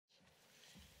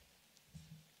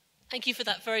Thank you for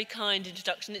that very kind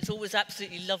introduction. It's always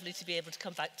absolutely lovely to be able to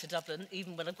come back to Dublin,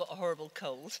 even when I've got a horrible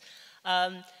cold.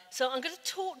 So I'm going to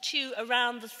talk to you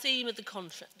around the theme of the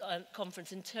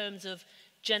conference in terms of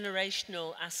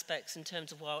generational aspects, in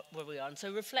terms of where we are. And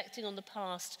so reflecting on the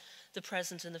past, the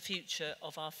present and the future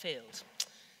of our field.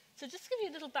 So just to give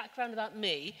you a little background about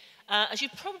me, as you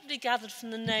probably gathered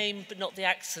from the name but not the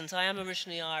accent, I am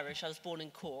originally Irish. I was born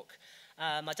in Cork.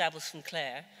 My dad was from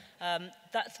Clare.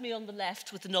 That's me on the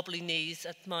left with the knobbly knees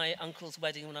at my uncle's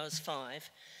wedding when I was 5.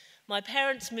 My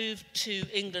parents moved to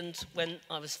England when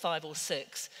I was 5 or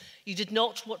 6. You did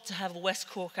not want to have a West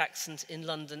Cork accent in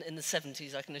London in the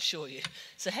 70s, I can assure you.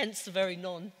 So hence the very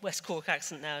non-West Cork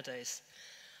accent nowadays.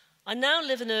 I now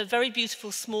live in a very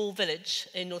beautiful small village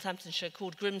in Northamptonshire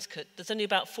called Grimscote. There's only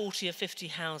about 40 or 50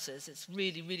 houses. It's a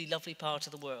really, really lovely part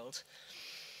of the world.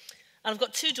 And I've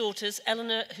got 2 daughters,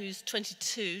 Eleanor, who's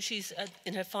 22. She's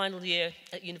in her final year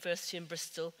at university in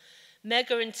Bristol.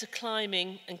 Mega, into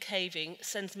climbing and caving,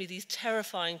 sends me these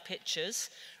terrifying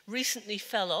pictures. Recently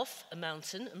fell off a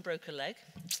mountain and broke a leg.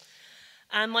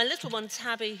 And my little one,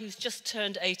 Tabby, who's just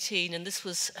turned 18, and this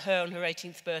was her on her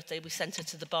 18th birthday. We sent her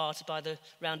to the bar to buy the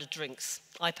round of drinks.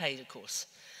 I paid, of course.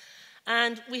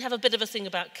 And we have a bit of a thing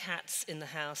about cats in the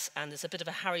house, and there's a bit of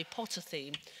a Harry Potter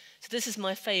theme. So this is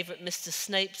my favourite, Mr.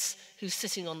 Snape's, who's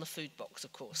sitting on the food box,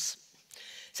 of course.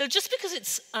 So just because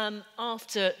it's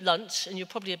after lunch and you're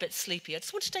probably a bit sleepy, I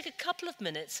just want to take a couple of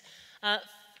minutes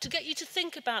to get you to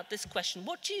think about this question.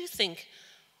 What do you think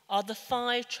are the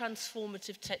 5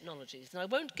 transformative technologies? And I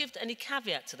won't give any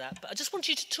caveat to that, but I just want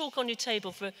you to talk on your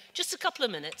table for just a couple of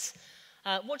minutes.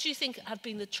 What do you think have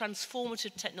been the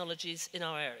transformative technologies in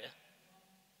our area?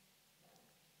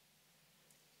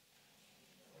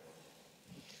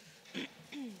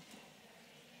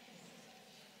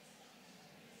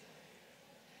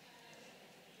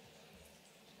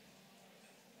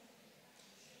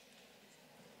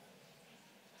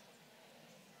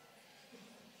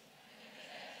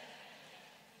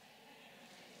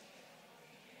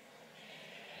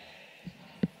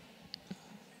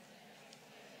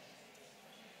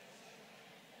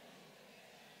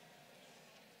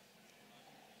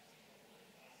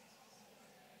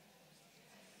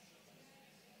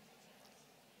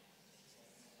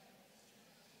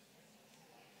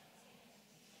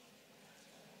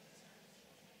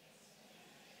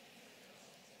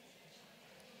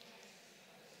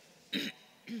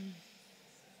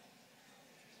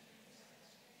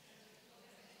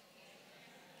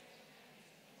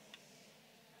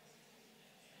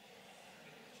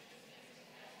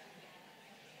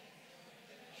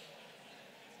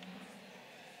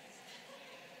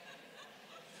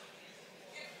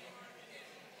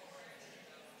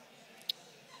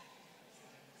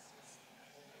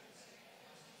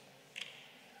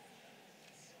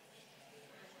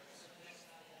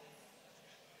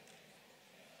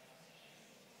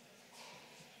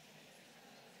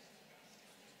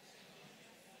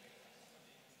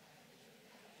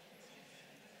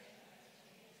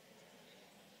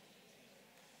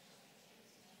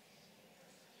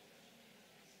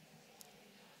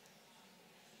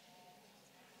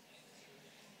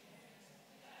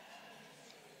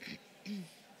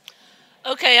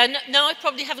 Okay, now I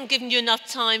probably haven't given you enough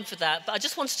time for that, but I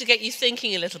just wanted to get you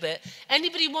thinking a little bit.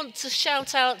 Anybody want to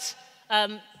shout out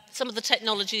some of the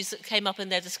technologies that came up in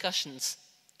their discussions?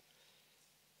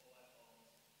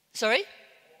 Sorry?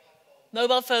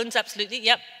 Mobile phones, absolutely,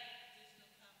 yep.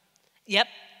 Yep.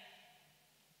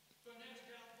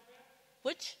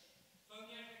 Which?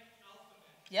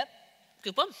 Yep,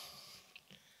 good one.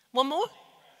 One more?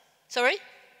 Sorry?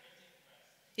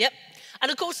 Yep.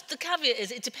 And of course, the caveat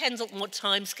is it depends on what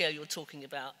time scale you're talking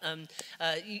about.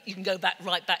 You can go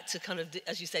right back to kind of,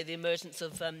 as you say, the emergence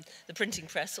of the printing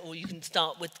press, or you can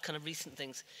start with kind of recent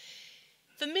things.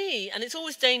 For me, and it's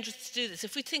always dangerous to do this,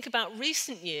 if we think about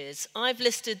recent years, I've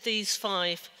listed these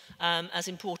 5 as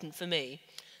important for me.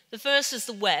 The first is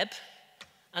the web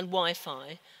and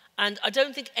Wi-Fi. And I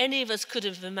don't think any of us could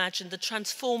have imagined the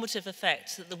transformative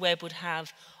effect that the web would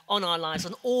have on our lives,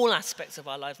 on all aspects of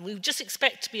our life. And we just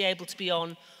expect to be able to be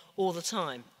on all the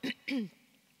time.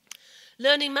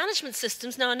 Learning management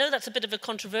systems, now I know that's a bit of a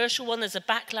controversial one. There's a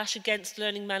backlash against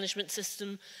learning management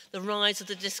system, the rise of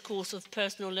the discourse of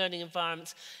personal learning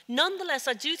environments. Nonetheless,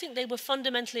 I do think they were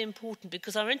fundamentally important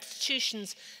because our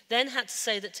institutions then had to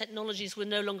say that technologies were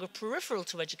no longer peripheral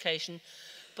to education,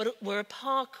 but were a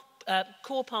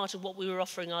core part of what we were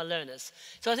offering our learners.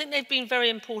 So I think they've been very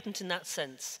important in that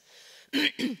sense.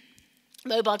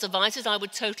 Mobile devices, I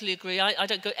would totally agree. I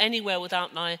don't go anywhere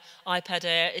without my iPad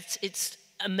Air. It's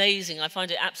amazing. I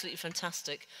find it absolutely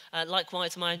fantastic.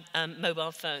 Likewise, my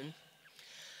mobile phone.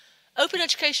 Open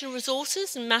educational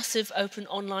resources and massive open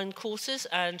online courses,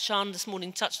 and Sian this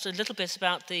morning touched a little bit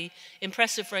about the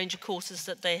impressive range of courses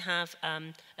that they have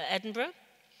at Edinburgh.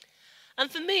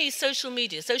 And for me, social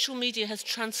media has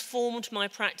transformed my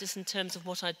practice in terms of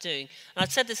what I'm doing. And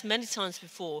I've said this many times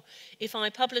before, if I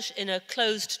publish in a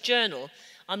closed journal,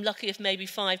 I'm lucky if maybe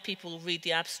 5 people read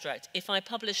the abstract. If I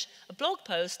publish a blog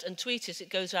post and tweet it, it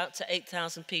goes out to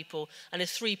 8,000 people. And if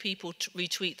 3 people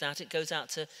retweet that, it goes out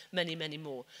to many, many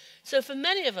more. So for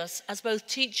many of us, as both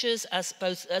teachers, as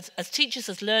teachers,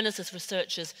 as learners, as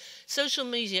researchers, social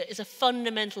media is a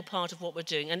fundamental part of what we're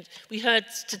doing. And we heard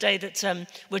today that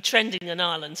we're trending in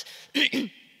Ireland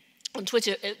on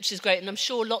Twitter, which is great, and I'm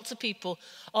sure lots of people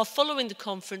are following the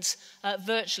conference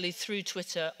virtually through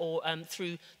Twitter or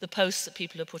through the posts that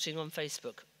people are putting on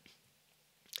Facebook.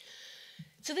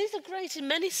 So these are great in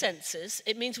many senses.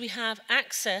 It means we have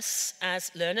access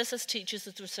as learners, as teachers,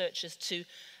 as researchers to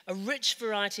a rich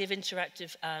variety of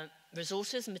interactive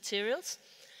resources and materials.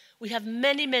 We have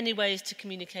many, many ways to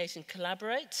communicate and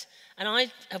collaborate. And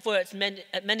I have worked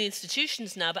at many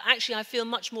institutions now, but actually I feel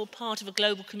much more part of a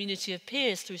global community of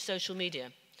peers through social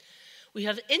media. We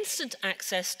have instant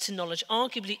access to knowledge.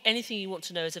 Arguably anything you want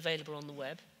to know is available on the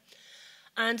web.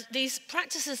 And these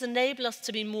practices enable us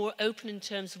to be more open in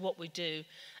terms of what we do,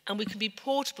 and we can be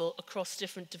portable across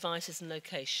different devices and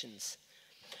locations.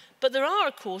 But there are,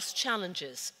 of course,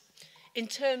 challenges. In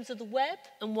terms of the web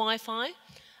and Wi-Fi,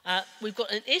 we've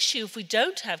got an issue if we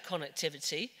don't have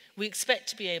connectivity. We expect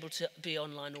to be able to be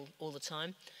online all the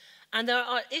time. And there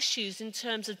are issues in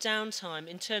terms of downtime,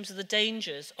 in terms of the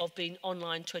dangers of being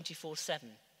online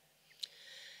 24/7.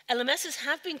 LMSs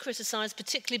have been criticised,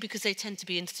 particularly because they tend to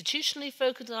be institutionally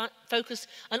focused,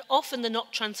 and often they're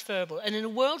not transferable. And in a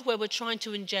world where we're trying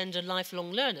to engender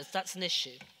lifelong learners, that's an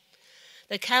issue.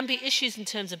 There can be issues in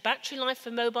terms of battery life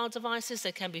for mobile devices.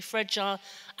 They can be fragile,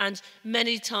 and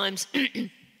many times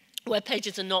web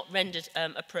pages are not rendered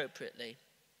appropriately.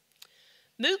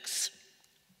 MOOCs.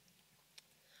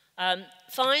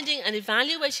 Finding and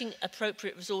evaluating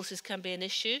appropriate resources can be an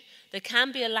issue. There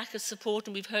can be a lack of support,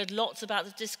 and we've heard lots about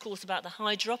the discourse about the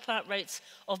high dropout rates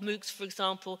of MOOCs, for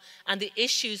example, and the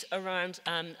issues around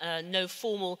no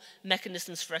formal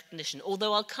mechanisms for recognition.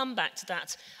 Although I'll come back to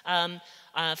that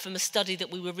from a study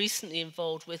that we were recently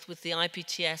involved with the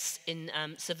IPTS in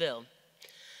Seville.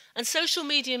 And social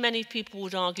media, many people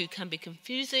would argue, can be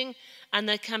confusing, and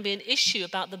there can be an issue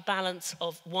about the balance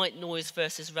of white noise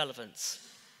versus relevance.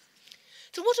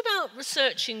 So what about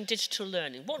researching digital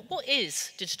learning? What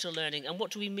is digital learning, and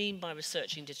what do we mean by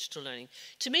researching digital learning?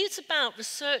 To me, it's about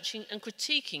researching and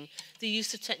critiquing the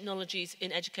use of technologies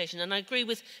in education. And I agree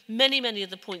with many, many of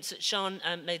the points that Sian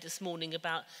made this morning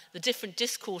about the different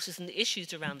discourses and the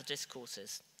issues around the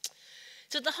discourses.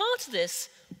 So at the heart of this,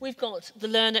 we've got the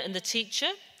learner and the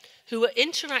teacher, who are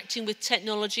interacting with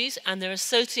technologies and their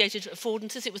associated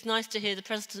affordances. It was nice to hear the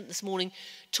President this morning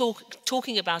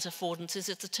talking about affordances.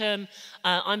 It's a term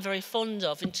I'm very fond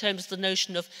of in terms of the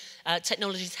notion of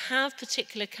technologies have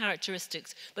particular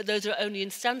characteristics, but those are only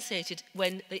instantiated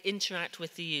when they interact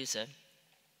with the user.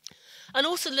 And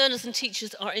also learners and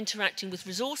teachers are interacting with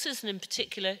resources, and in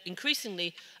particular,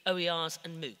 increasingly, OERs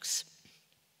and MOOCs.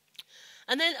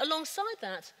 And then alongside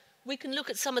that, we can look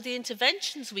at some of the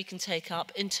interventions we can take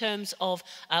up in terms of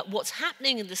what's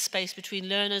happening in the space between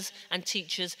learners and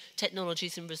teachers,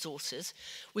 technologies and resources.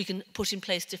 We can put in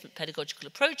place different pedagogical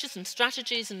approaches and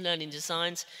strategies and learning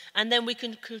designs, and then we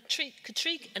can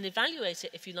critique and evaluate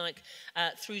it, if you like,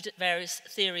 through various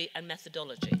theory and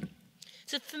methodology.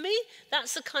 So for me,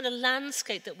 that's the kind of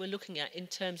landscape that we're looking at in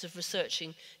terms of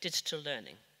researching digital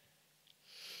learning.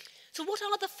 So what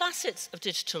are the facets of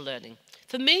digital learning?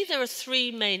 For me, there are 3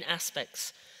 main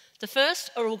aspects. The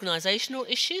first are organisational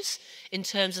issues in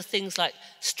terms of things like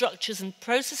structures and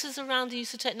processes around the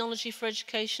use of technology for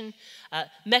education,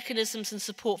 mechanisms and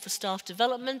support for staff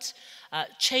development,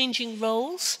 changing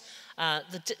roles,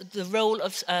 the role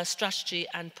of strategy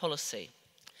and policy.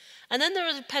 And then there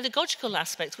are the pedagogical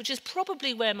aspects, which is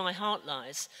probably where my heart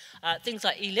lies. Things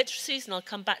like e-literacies, and I'll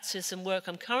come back to some work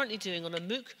I'm currently doing on a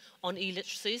MOOC on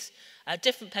e-literacies,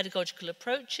 different pedagogical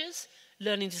approaches,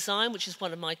 learning design, which is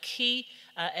one of my key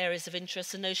areas of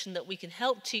interest, the notion that we can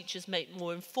help teachers make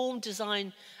more informed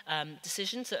design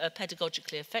decisions that are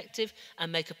pedagogically effective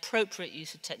and make appropriate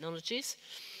use of technologies.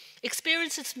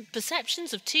 Experiences and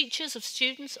perceptions of teachers, of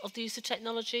students, of the use of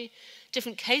technology,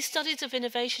 different case studies of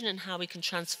innovation and how we can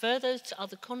transfer those to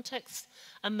other contexts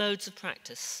and modes of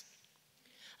practice.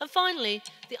 And finally,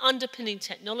 the underpinning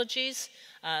technologies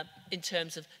in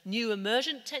terms of new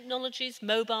emergent technologies,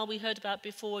 mobile we heard about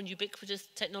before, and ubiquitous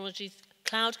technologies,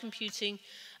 cloud computing,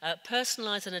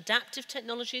 personalised and adaptive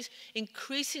technologies,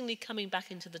 increasingly coming back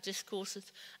into the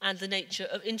discourses, and the nature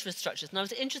of infrastructures. And I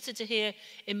was interested to hear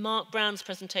in Mark Brown's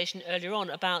presentation earlier on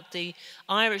about the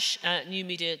Irish New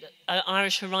Media,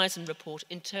 Irish Horizon report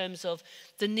in terms of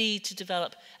the need to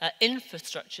develop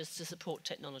infrastructures to support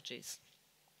technologies.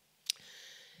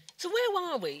 So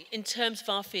where are we in terms of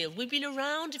our field? We've been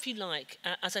around, if you like.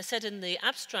 As I said in the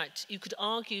abstract, you could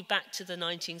argue back to the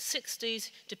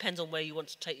 1960s, depends on where you want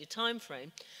to take your time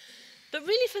frame. But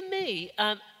really for me,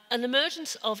 an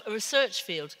emergence of a research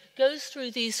field goes through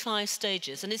these 5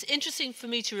 stages. And it's interesting for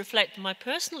me to reflect on my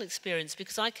personal experience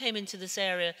because I came into this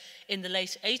area in the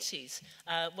late 80s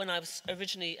when I was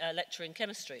originally lecturing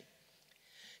chemistry.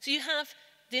 So you have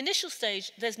the initial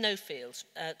stage, there's no field,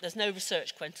 there's no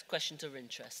research questions of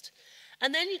interest.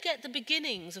 And then you get the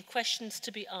beginnings of questions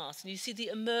to be asked, and you see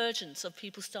the emergence of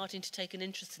people starting to take an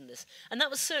interest in this. And that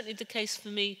was certainly the case for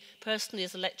me personally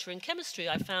as a lecturer in chemistry.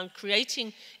 I found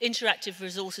creating interactive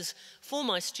resources for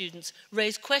my students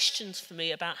raised questions for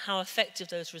me about how effective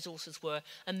those resources were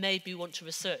and made me want to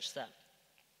research that.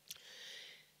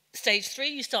 Stage 3,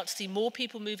 you start to see more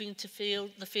people moving into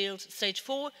the field. Stage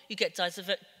 4, you get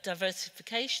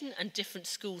diversification and different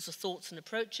schools of thoughts and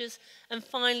approaches. And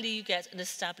finally, you get an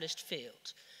established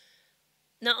field.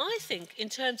 Now, I think in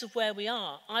terms of where we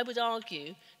are, I would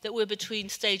argue that we're between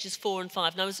stages 4 and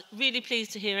 5. And I was really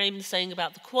pleased to hear Eamon saying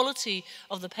about the quality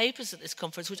of the papers at this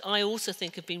conference, which I also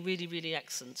think have been really, really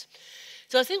excellent.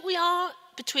 So I think we are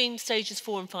between stages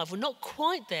 4 and 5. We're not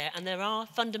quite there, and there are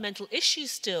fundamental issues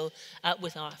still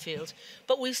with our field.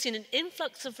 But we've seen an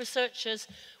influx of researchers.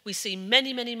 We've seen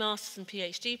many, many masters and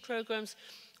PhD programs.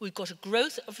 We've got a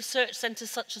growth of research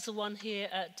centres such as the one here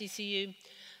at DCU.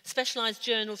 Specialised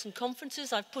journals and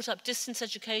conferences. I've put up distance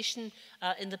education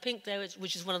in the pink there,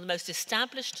 which is one of the most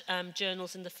established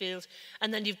journals in the field.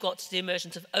 And then you've got the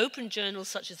emergence of open journals,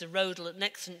 such as the Rodel, an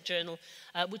excellent journal,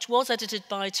 which was edited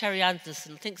by Terry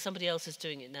Anderson. I think somebody else is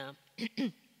doing it now.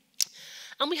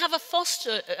 And we have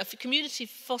a community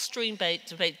fostering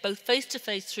debate, both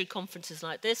face-to-face through conferences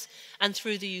like this and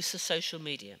through the use of social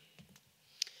media.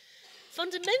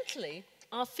 Fundamentally,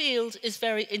 our field is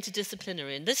very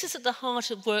interdisciplinary, and this is at the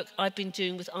heart of work I've been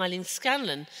doing with Eileen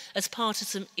Scanlon as part of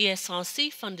some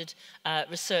ESRC-funded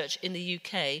research in the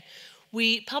UK.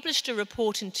 We published a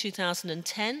report in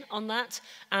 2010 on that,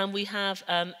 and we have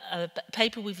a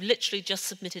paper we've literally just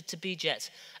submitted to BJET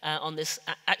on this,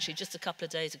 actually just a couple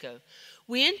of days ago.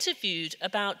 We interviewed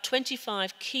about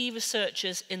 25 key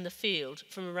researchers in the field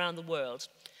from around the world.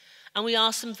 And we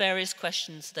asked them various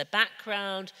questions, their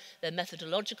background, their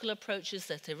methodological approaches,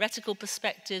 their theoretical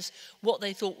perspectives, what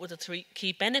they thought were the 3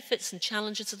 key benefits and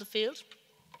challenges of the field.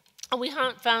 And we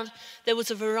found there was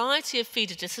a variety of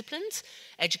feeder disciplines,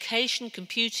 education,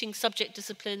 computing, subject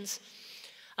disciplines.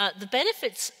 The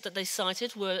benefits that they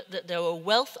cited were that there were a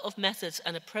wealth of methods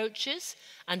and approaches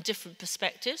and different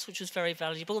perspectives, which was very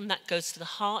valuable, and that goes to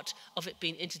the heart of it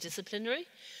being interdisciplinary.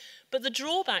 But the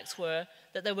drawbacks were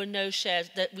that there were no shared,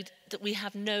 that we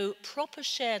have no proper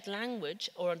shared language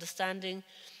or understanding.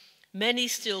 Many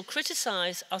still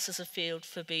criticise us as a field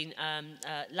for being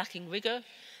lacking rigour.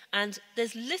 And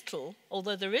there's little,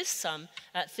 although there is some,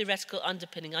 theoretical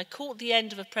underpinning. I caught the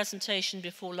end of a presentation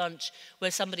before lunch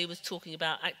where somebody was talking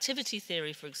about activity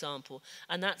theory, for example,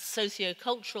 and that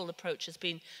socio-cultural approach has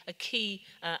been a key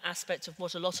aspect of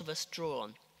what a lot of us draw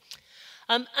on.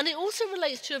 And it also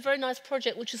relates to a very nice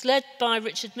project which was led by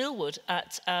Richard Millwood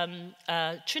at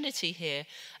Trinity here,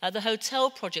 the Hotel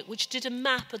Project, which did a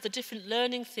map of the different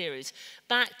learning theories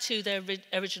back to their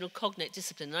original cognate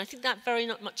discipline. And I think that very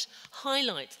much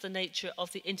highlights the nature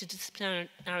of the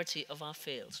interdisciplinarity of our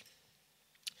field.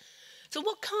 So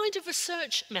what kind of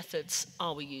research methods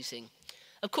are we using?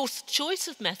 Of course, choice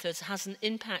of methods has an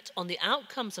impact on the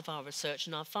outcomes of our research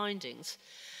and our findings.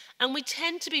 And we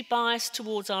tend to be biased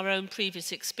towards our own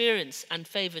previous experience and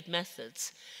favoured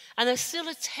methods. And there's still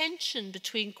a tension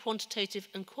between quantitative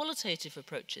and qualitative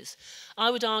approaches.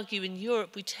 I would argue in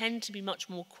Europe we tend to be much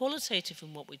more qualitative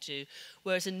in what we do,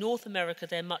 whereas in North America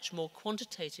they're much more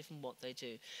quantitative in what they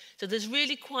do. So there's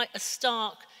really quite a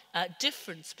stark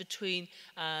difference between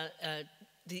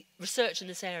the research in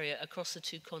this area across the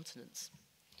 2 continents.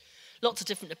 Lots of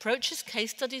different approaches. Case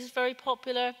studies are very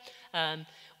popular.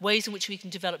 Ways in which we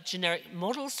can develop generic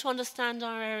models to understand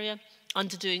our area,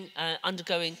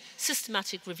 undergoing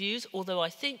systematic reviews, although I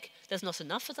think there's not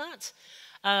enough of that.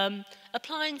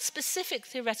 Applying specific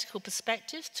theoretical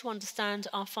perspectives to understand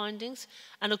our findings,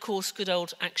 and of course, good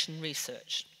old action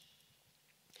research.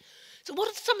 So what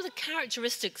are some of the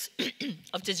characteristics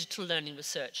of digital learning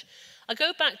research? I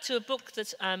go back to a book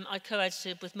that I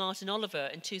co-edited with Martin Oliver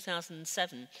in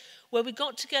 2007, where we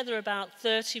got together about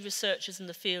 30 researchers in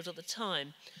the field at the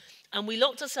time, and we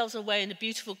locked ourselves away in a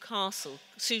beautiful castle,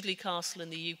 Sudeley Castle in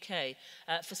the UK,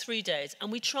 for 3 days,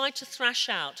 and we tried to thrash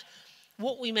out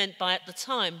what we meant by, at the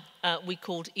time, we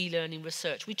called e-learning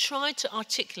research. We tried to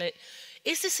articulate,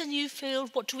 is this a new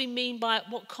field? What do we mean by it?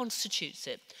 What constitutes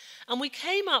it? And we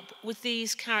came up with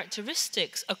these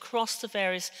characteristics across the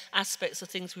various aspects of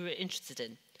things we were interested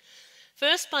in.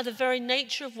 First, by the very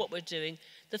nature of what we're doing,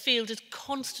 the field is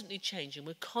constantly changing.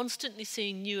 We're constantly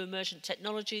seeing new emergent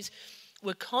technologies.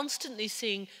 We're constantly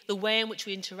seeing the way in which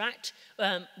we interact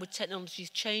with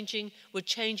technologies changing. We're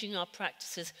changing our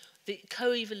practices, the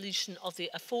co-evolution of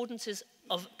the affordances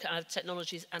of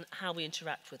technologies and how we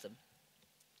interact with them.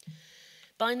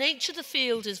 By nature, the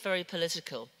field is very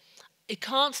political. It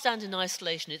can't stand in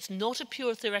isolation. It's not a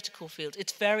pure theoretical field.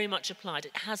 It's very much applied.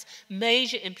 It has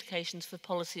major implications for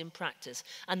policy and practice.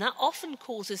 And that often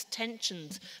causes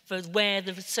tensions for where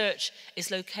the research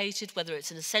is located, whether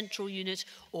it's in a central unit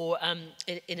or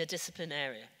in a discipline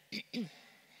area.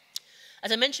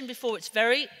 As I mentioned before, it's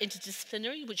very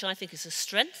interdisciplinary, which I think is a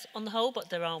strength on the whole,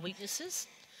 but there are weaknesses.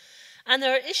 And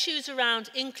there are issues around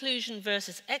inclusion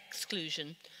versus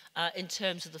exclusion in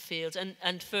terms of the field.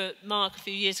 And for Mark, a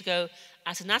few years ago,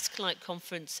 at an ASCOLite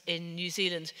conference in New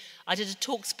Zealand, I did a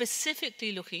talk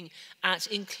specifically looking at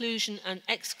inclusion and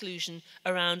exclusion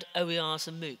around OERs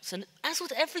and MOOCs. And as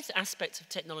with every aspect of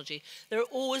technology, there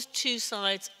are always two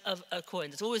sides of a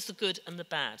coin. There's always the good and the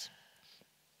bad.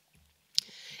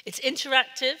 It's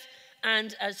interactive,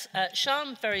 and as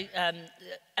Sian very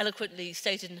eloquently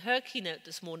stated in her keynote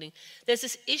this morning, there's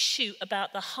this issue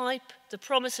about the hype, the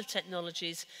promise of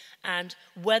technologies, and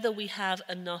whether we have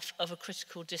enough of a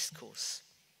critical discourse.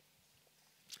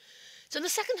 So in the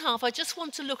second half, I just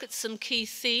want to look at some key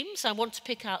themes. I want to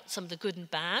pick out some of the good and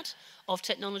bad of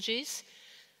technologies,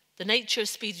 the nature of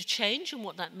speed of change and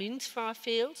what that means for our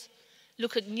field,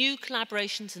 look at new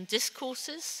collaborations and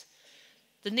discourses,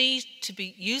 the need to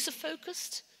be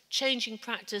user-focused, changing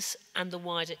practice, and the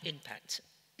wider impact.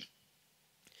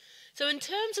 So in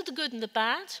terms of the good and the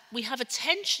bad, we have a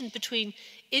tension between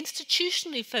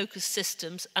institutionally focused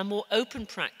systems and more open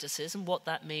practices and what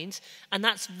that means, and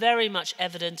that's very much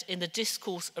evident in the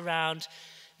discourse around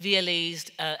VLEs,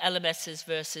 LMSs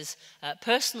versus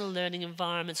personal learning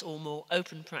environments or more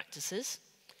open practices.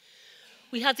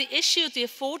 We have the issue of the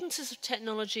affordances of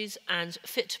technologies and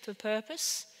fit for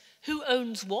purpose. Who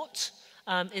owns what?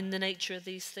 In the nature of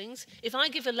these things. If I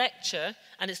give a lecture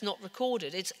and it's not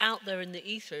recorded, it's out there in the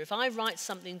ether. If I write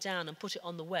something down and put it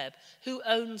on the web, who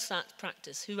owns that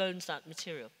practice? Who owns that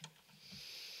material?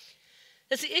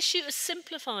 There's the issue of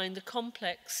simplifying the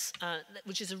complex,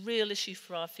 which is a real issue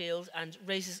for our field and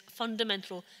raises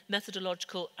fundamental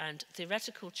methodological and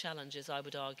theoretical challenges, I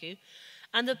would argue,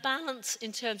 and the balance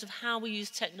in terms of how we use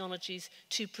technologies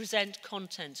to present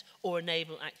content or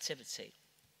enable activity.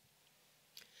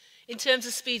 In terms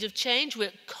of speed of change,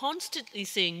 we're constantly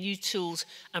seeing new tools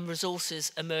and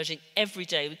resources emerging every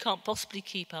day. We can't possibly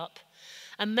keep up.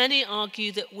 And many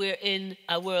argue that we're in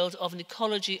a world of an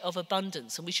ecology of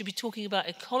abundance, and we should be talking about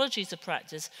ecologies of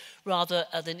practice rather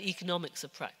than economics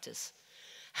of practice.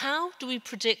 How do we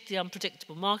predict the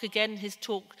unpredictable? Mark, again, in his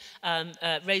talk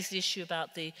raised the issue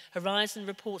about the Horizon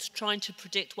reports, trying to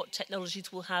predict what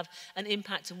technologies will have an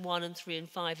impact in 1 and 3 and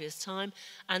 5 years' time,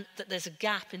 and that there's a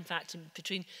gap, in fact,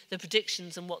 between the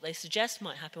predictions and what they suggest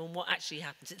might happen and what actually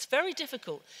happens. It's very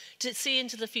difficult to see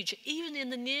into the future, even in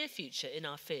the near future in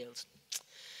our field.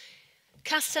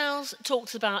 Castells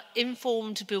talks about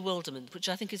informed bewilderment, which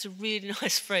I think is a really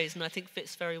nice phrase and I think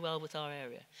fits very well with our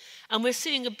area. And we're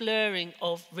seeing a blurring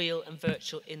of real and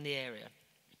virtual in the area.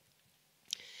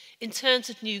 In terms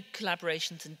of new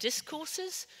collaborations and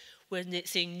discourses, we're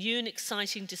seeing new and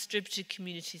exciting distributed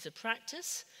communities of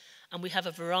practice, and we have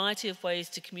a variety of ways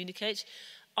to communicate.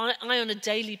 I on a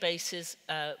daily basis,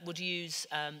 would use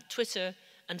Twitter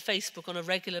and Facebook on a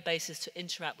regular basis to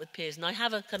interact with peers. And I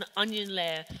have a kind of onion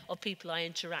layer of people I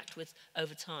interact with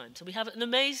over time. So we have an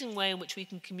amazing way in which we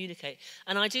can communicate.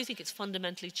 And I do think it's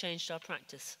fundamentally changed our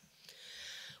practice.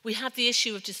 We have the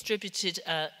issue of distributed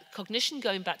cognition,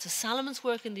 going back to Salomon's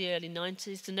work in the early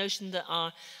 90s, the notion that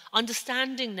our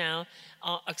understanding now,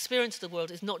 our experience of the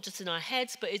world is not just in our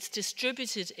heads, but it's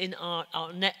distributed in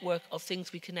our network of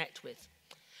things we connect with.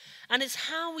 And it's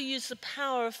how we use the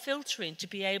power of filtering to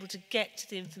be able to get to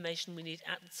the information we need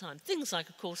at the time. Things like,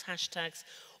 of course, hashtags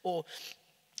or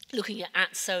looking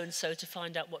at so-and-so to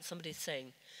find out what somebody's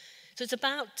saying. So it's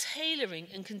about tailoring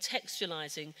and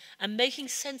contextualizing and making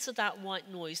sense of that white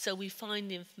noise so we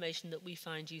find the information that we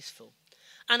find useful.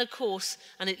 And of course,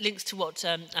 and it links to what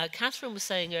Catherine was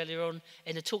saying earlier on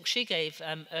in a talk she gave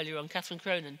earlier on, Catherine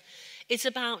Cronin, it's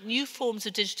about new forms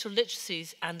of digital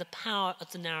literacies and the power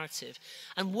of the narrative,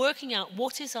 and working out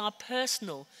what is our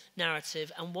personal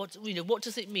narrative and what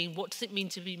does it mean? What does it mean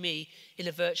to be me in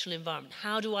a virtual environment?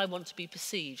 How do I want to be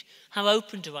perceived? How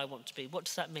open do I want to be? What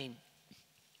does that mean?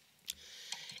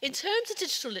 In terms of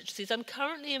digital literacies, I'm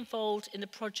currently involved in a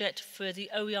project for the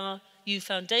OERU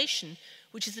Foundation,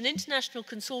 which is an international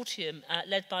consortium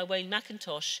led by Wayne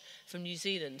McIntosh from New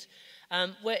Zealand,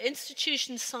 where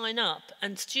institutions sign up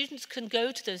and students can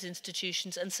go to those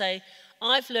institutions and say,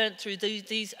 I've learned through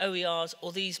these OERs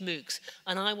or these MOOCs,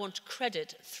 and I want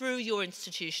credit through your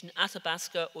institution,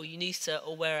 Athabasca or UNISA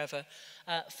or wherever,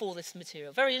 for this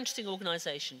material. Very interesting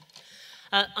organisation.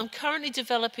 I'm currently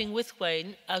developing with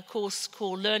Wayne a course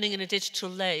called Learning in a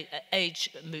Digital Age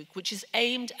MOOC, which is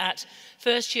aimed at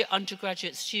first-year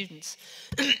undergraduate students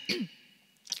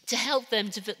to help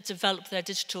them develop their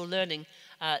digital learning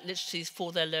literacies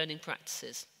for their learning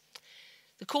practices.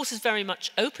 The course is very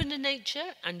much open in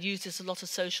nature and uses a lot of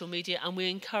social media, and we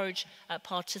encourage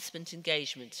participant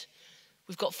engagement.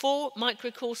 We've got 4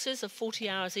 micro-courses of 40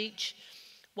 hours each,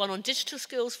 one on digital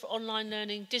skills for online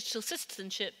learning, digital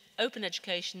citizenship, open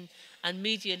education, and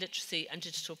media literacy and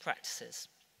digital practices.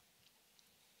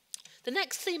 The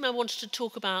next theme I wanted to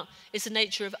talk about is the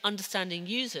nature of understanding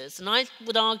users, and I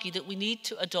would argue that we need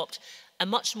to adopt a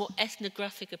much more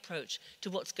ethnographic approach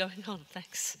to what's going on.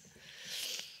 Thanks.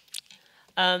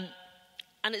 And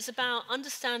it's about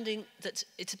understanding that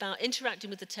it's about interacting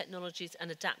with the technologies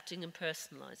and adapting and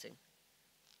personalising.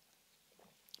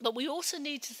 But we also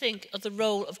need to think of the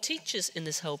role of teachers in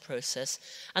this whole process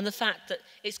and the fact that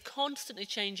it's constantly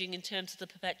changing in terms of the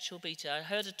perpetual beta. I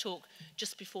heard a talk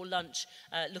just before lunch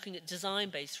looking at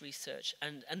design-based research,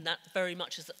 and that very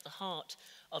much is at the heart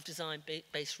of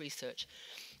design-based research.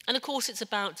 And of course, it's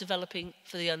about developing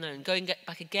for the unknown, going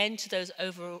back again to those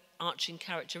overarching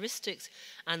characteristics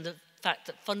and the fact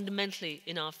that fundamentally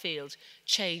in our field,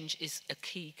 change is a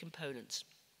key component.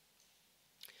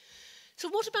 So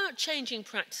what about changing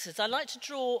practices? I like to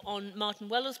draw on Martin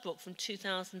Weller's book from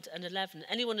 2011.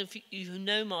 Anyone of you who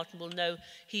know Martin will know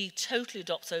he totally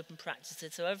adopts open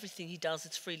practices, so everything he does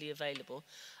is freely available.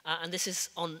 And this is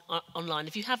online.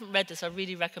 If you haven't read this, I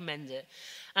really recommend it.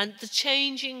 And the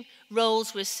changing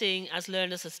roles we're seeing as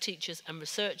learners, as teachers and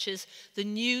researchers, the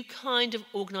new kind of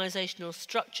organisational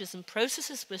structures and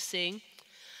processes we're seeing.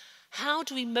 How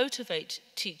do we motivate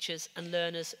teachers and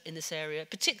learners in this area,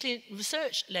 particularly in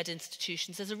research-led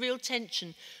institutions? There's a real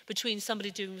tension between somebody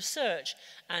doing research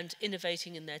and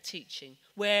innovating in their teaching.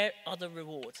 Where are the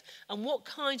rewards? And what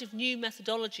kind of new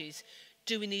methodologies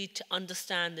do we need to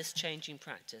understand this changing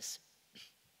practice?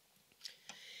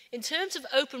 In terms of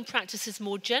open practices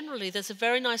more generally, there's a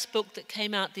very nice book that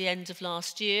came out at the end of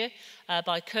last year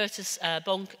by Curtis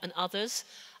Bonk and others,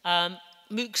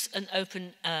 MOOCs and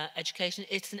Open Education.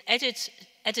 It's an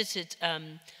edited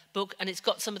book, and it's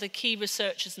got some of the key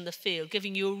researchers in the field,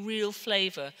 giving you a real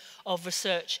flavour of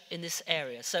research in this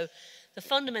area. So the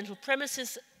fundamental premise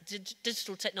is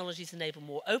digital technologies enable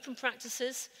more open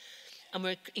practices, and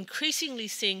we're increasingly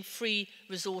seeing free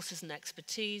resources and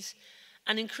expertise,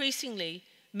 and increasingly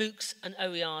MOOCs and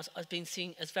OERs are being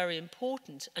seen as very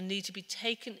important and need to be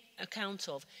taken account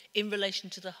of in relation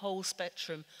to the whole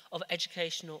spectrum of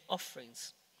educational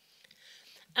offerings.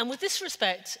 And with this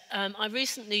respect, I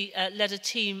recently led a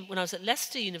team when I was at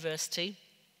Leicester University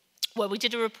where we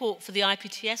did a report for the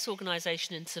IPTS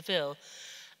organisation in Seville,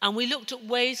 and we looked at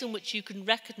ways in which you can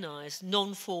recognise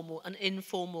non-formal and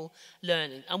informal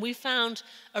learning. And we found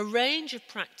a range of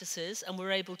practices, and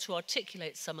we're able to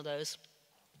articulate some of those.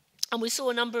 And we saw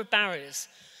a number of barriers.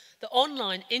 The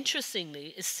online,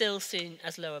 interestingly, is still seen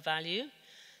as lower value.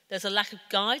 There's a lack of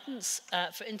guidance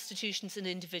for institutions and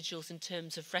individuals in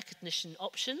terms of recognition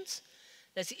options.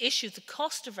 There's the issue of the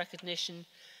cost of recognition,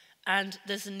 and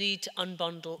there's a need to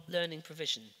unbundle learning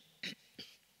provision.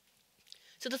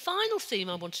 So the final theme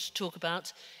I wanted to talk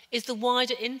about is the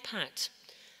wider impact.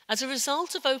 As a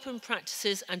result of open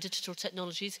practices and digital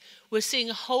technologies, we're seeing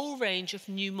a whole range of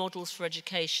new models for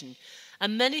education.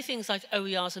 And many things like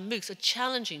OERs and MOOCs are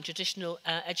challenging traditional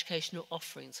educational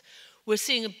offerings. We're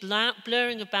seeing a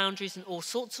blurring of boundaries in all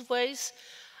sorts of ways,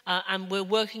 and we're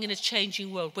working in a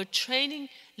changing world. We're training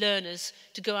learners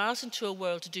to go out into a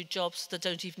world to do jobs that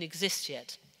don't even exist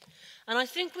yet. And I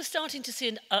think we're starting to see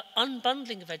an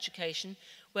unbundling of education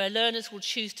where learners will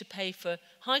choose to pay for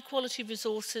high-quality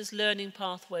resources, learning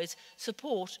pathways,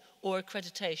 support or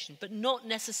accreditation, but not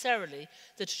necessarily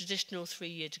the traditional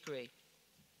 3-year degree.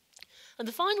 And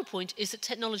the final point is that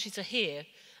technologies are here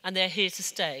and they're here to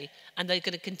stay, and they're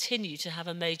going to continue to have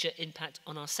a major impact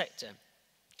on our sector.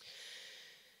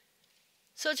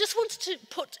 So I just wanted to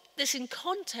put this in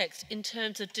context in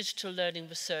terms of digital learning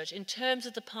research, in terms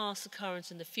of the past, the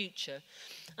current and the future.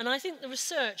 And I think the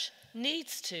research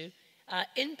needs to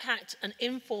impact and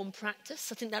inform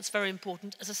practice. I think that's very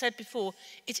important. As I said before,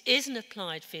 it is an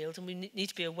applied field and we need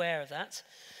to be aware of that.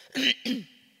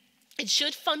 It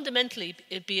should fundamentally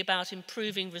be about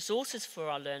improving resources for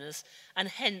our learners and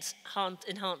hence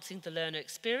enhancing the learner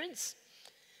experience.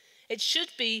 It should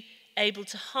be able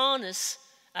to harness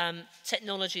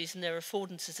technologies and their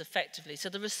affordances effectively. So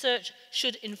the research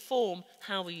should inform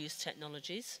how we use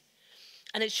technologies,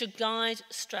 and it should guide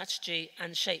strategy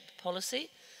and shape policy,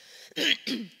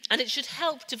 and it should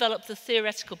help develop the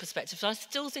theoretical perspective. So I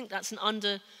still think that's an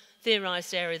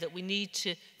under-theorised area that we need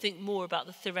to think more about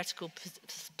the theoretical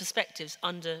perspectives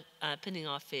underpinning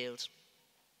our field.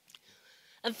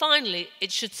 And finally,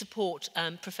 it should support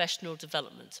professional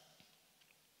development.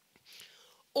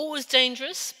 Always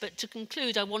dangerous, but to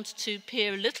conclude, I wanted to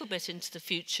peer a little bit into the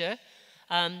future.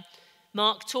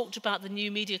 Mark talked about the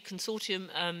new Media Consortium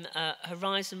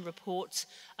Horizon reports,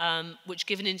 which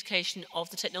give an indication of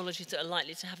the technologies that are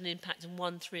likely to have an impact in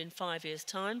 1, 3 and 5 years'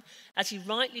 time. As he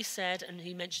rightly said, and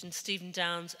he mentioned Stephen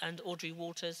Downes and Audrey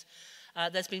Waters,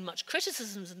 there's been much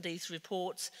criticism in these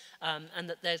reports and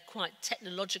that they're quite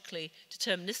technologically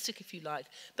deterministic, if you like.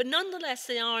 But nonetheless,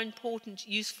 they are important,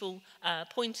 useful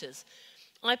pointers.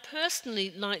 I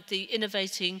personally like the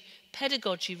innovating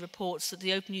pedagogy reports that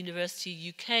the Open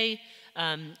University UK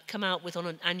come out with on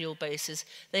an annual basis.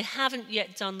 They haven't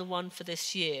yet done the one for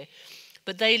this year,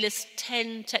 but they list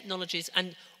 10 technologies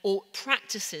or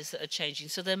practices that are changing,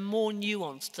 so they're more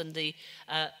nuanced than the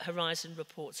Horizon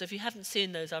report. So if you haven't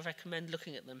seen those, I recommend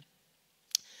looking at them.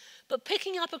 But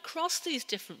picking up across these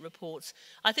different reports,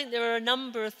 I think there are a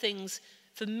number of things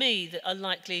for me that are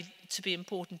likely to be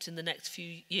important in the next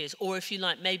few years, or if you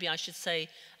like, maybe I should say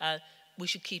we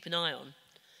should keep an eye on.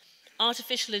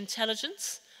 Artificial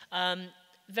intelligence,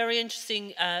 very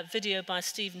interesting video by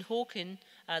Stephen Hawking,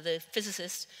 the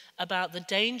physicist, about the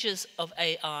dangers of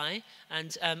AI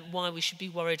and why we should be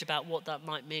worried about what that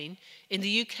might mean. In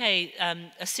the UK,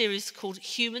 a series called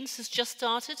Humans has just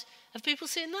started. Have people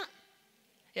seen that?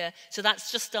 Yeah, so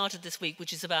that's just started this week,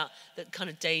 which is about the kind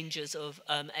of dangers of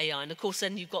AI. And of course,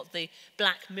 then you've got the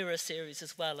Black Mirror series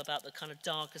as well about the kind of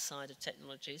darker side of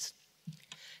technologies.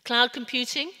 Cloud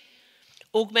computing,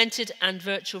 augmented and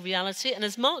virtual reality. And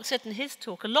as Mark said in his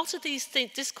talk, a lot of these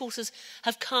discourses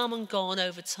have come and gone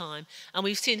over time. And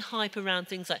we've seen hype around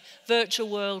things like virtual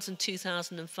worlds in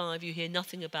 2005. You hear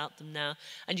nothing about them now.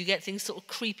 And you get things sort of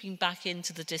creeping back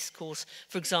into the discourse,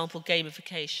 for example,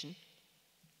 gamification.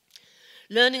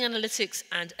 Learning analytics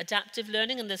and adaptive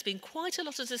learning, and there's been quite a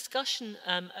lot of discussion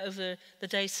over the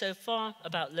day so far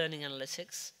about learning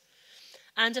analytics,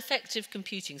 and effective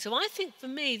computing. So I think for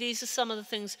me, these are some of the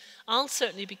things I'll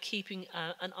certainly be keeping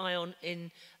an eye on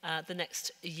in the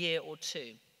next year or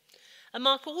two. And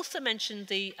Mark also mentioned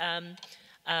the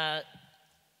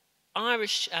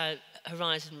Irish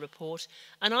Horizon report,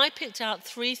 and I picked out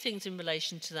 3 things in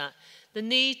relation to that. The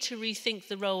need to rethink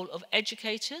the role of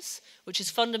educators, which is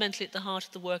fundamentally at the heart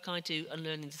of the work I do on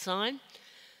learning design,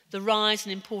 the rise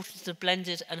and importance of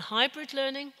blended and hybrid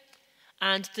learning,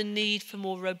 and the need for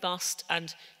more robust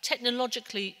and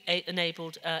technologically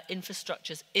enabled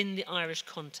infrastructures in the Irish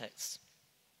context.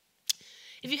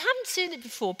 If you haven't seen it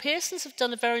before, Pearson's have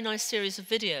done a very nice series of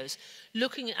videos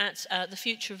looking at the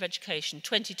future of education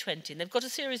 2020. And they've got a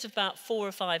series of about 4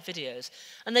 or 5 videos.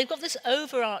 And they've got this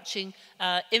overarching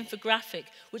infographic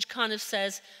which kind of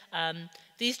says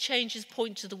these changes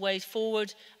point to the way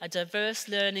forward, a diverse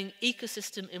learning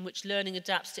ecosystem in which learning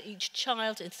adapts to each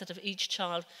child instead of each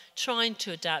child trying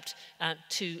to adapt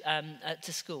to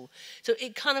school. So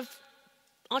it kind of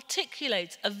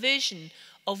articulates a vision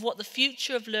of what the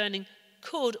future of learning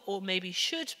could or maybe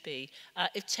should be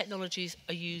if technologies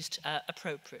are used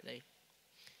appropriately.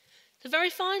 So very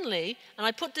finally, and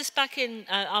I put this back in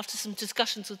after some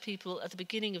discussions with people at the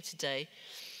beginning of today,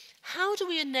 how do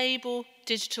we enable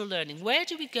digital learning? Where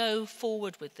do we go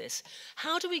forward with this?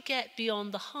 How do we get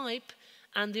beyond the hype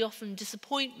and the often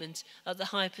disappointment that the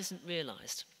hype isn't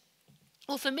realised?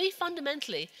 Well, for me,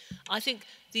 fundamentally, I think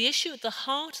the issue at the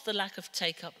heart of the lack of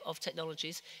take-up of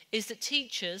technologies is that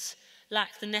teachers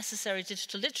lack the necessary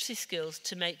digital literacy skills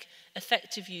to make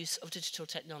effective use of digital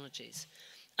technologies.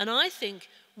 And I think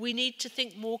we need to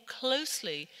think more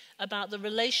closely about the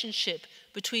relationship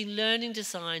between learning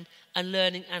design and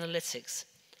learning analytics.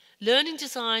 Learning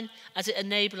design as it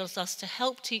enables us to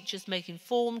help teachers make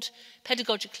informed,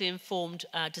 pedagogically informed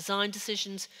design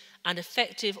decisions and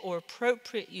effective or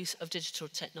appropriate use of digital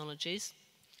technologies.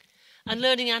 And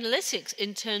learning analytics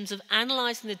in terms of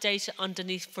analysing the data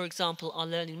underneath, for example, our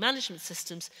learning management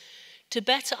systems to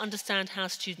better understand how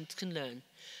students can learn.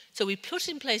 So we put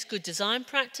in place good design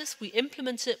practice, we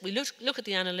implement it, we look at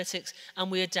the analytics, and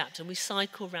we adapt, and we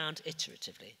cycle round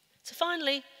iteratively. So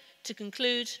finally, to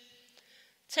conclude,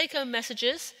 take-home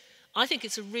messages. I think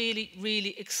it's a really,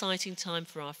 really exciting time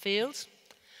for our field.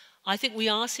 I think we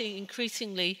are seeing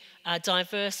increasingly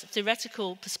diverse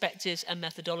theoretical perspectives and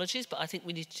methodologies, but I think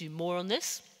we need to do more on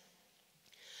this.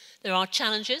 There are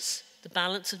challenges, the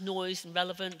balance of noise and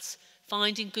relevance,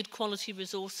 finding good quality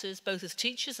resources, both as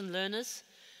teachers and learners,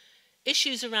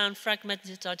 issues around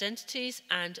fragmented identities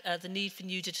and the need for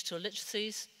new digital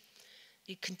literacies,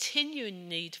 the continuing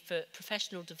need for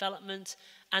professional development,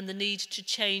 and the need to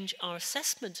change our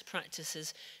assessment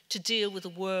practices to deal with a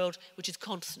world which is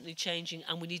constantly changing,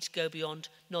 and we need to go beyond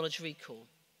knowledge recall.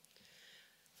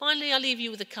 Finally, I'll leave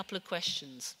you with a couple of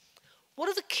questions. What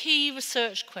are the key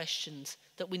research questions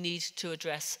that we need to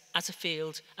address as a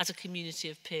field, as a community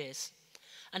of peers?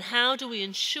 And how do we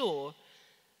ensure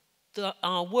that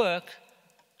our work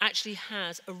actually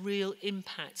has a real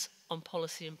impact on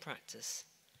policy and practice?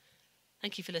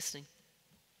 Thank you for listening.